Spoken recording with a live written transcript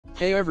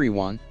Hey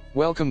everyone,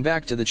 welcome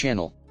back to the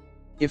channel.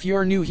 If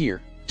you're new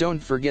here,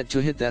 don't forget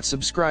to hit that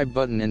subscribe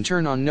button and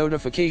turn on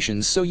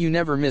notifications so you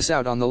never miss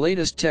out on the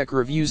latest tech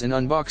reviews and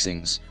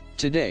unboxings.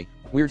 Today,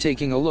 we're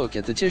taking a look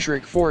at the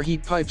TISHRIC 4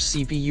 Heatpipes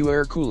CPU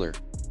air cooler.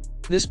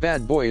 This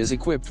bad boy is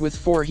equipped with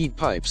 4 heat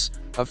pipes,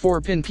 a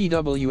 4-pin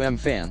PWM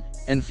fan,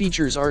 and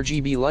features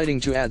RGB lighting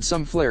to add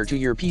some flair to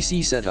your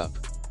PC setup.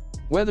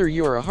 Whether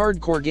you're a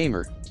hardcore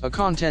gamer, a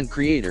content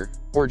creator,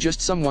 or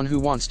just someone who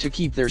wants to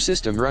keep their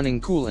system running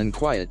cool and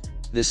quiet,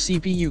 this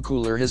CPU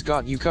cooler has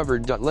got you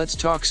covered. Let's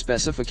talk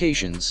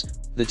specifications.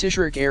 The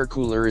TISHRIC air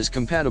cooler is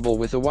compatible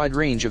with a wide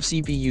range of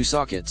CPU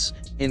sockets,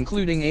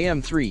 including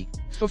AM3,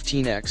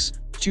 15X,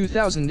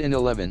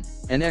 2011,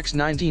 and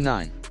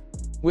X99.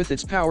 With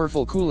its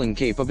powerful cooling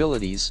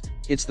capabilities,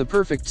 it's the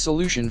perfect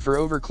solution for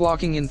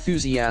overclocking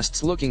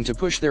enthusiasts looking to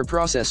push their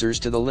processors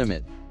to the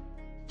limit.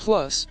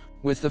 Plus,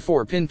 with the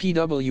 4-pin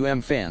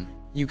PWM fan,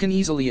 you can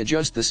easily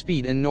adjust the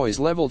speed and noise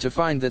level to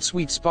find that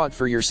sweet spot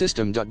for your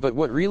system. But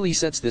what really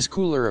sets this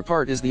cooler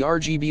apart is the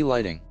RGB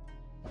lighting.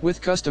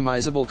 With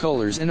customizable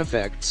colors and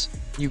effects,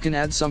 you can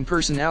add some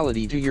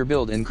personality to your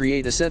build and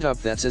create a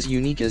setup that's as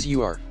unique as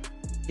you are.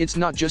 It's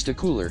not just a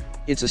cooler,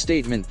 it's a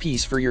statement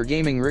piece for your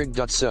gaming rig.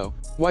 So,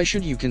 why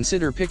should you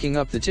consider picking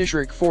up the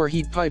TISHRIC 4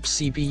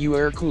 Heatpipes CPU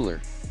air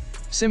cooler?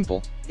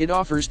 Simple, it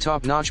offers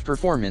top-notch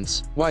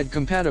performance, wide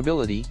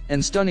compatibility,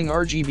 and stunning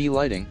RGB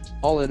lighting,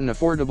 all at an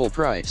affordable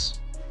price.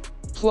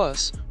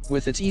 Plus,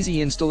 with its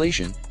easy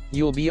installation,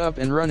 you'll be up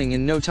and running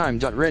in no time.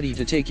 Ready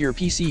to take your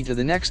PC to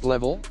the next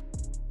level?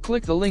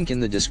 Click the link in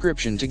the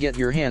description to get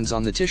your hands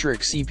on the TISHRIC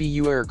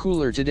CPU air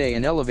cooler today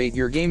and elevate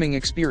your gaming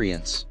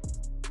experience.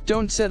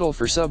 Don't settle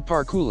for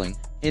subpar cooling,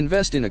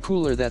 invest in a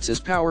cooler that's as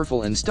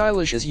powerful and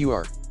stylish as you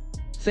are.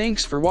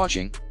 Thanks for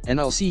watching, and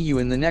I'll see you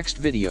in the next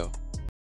video.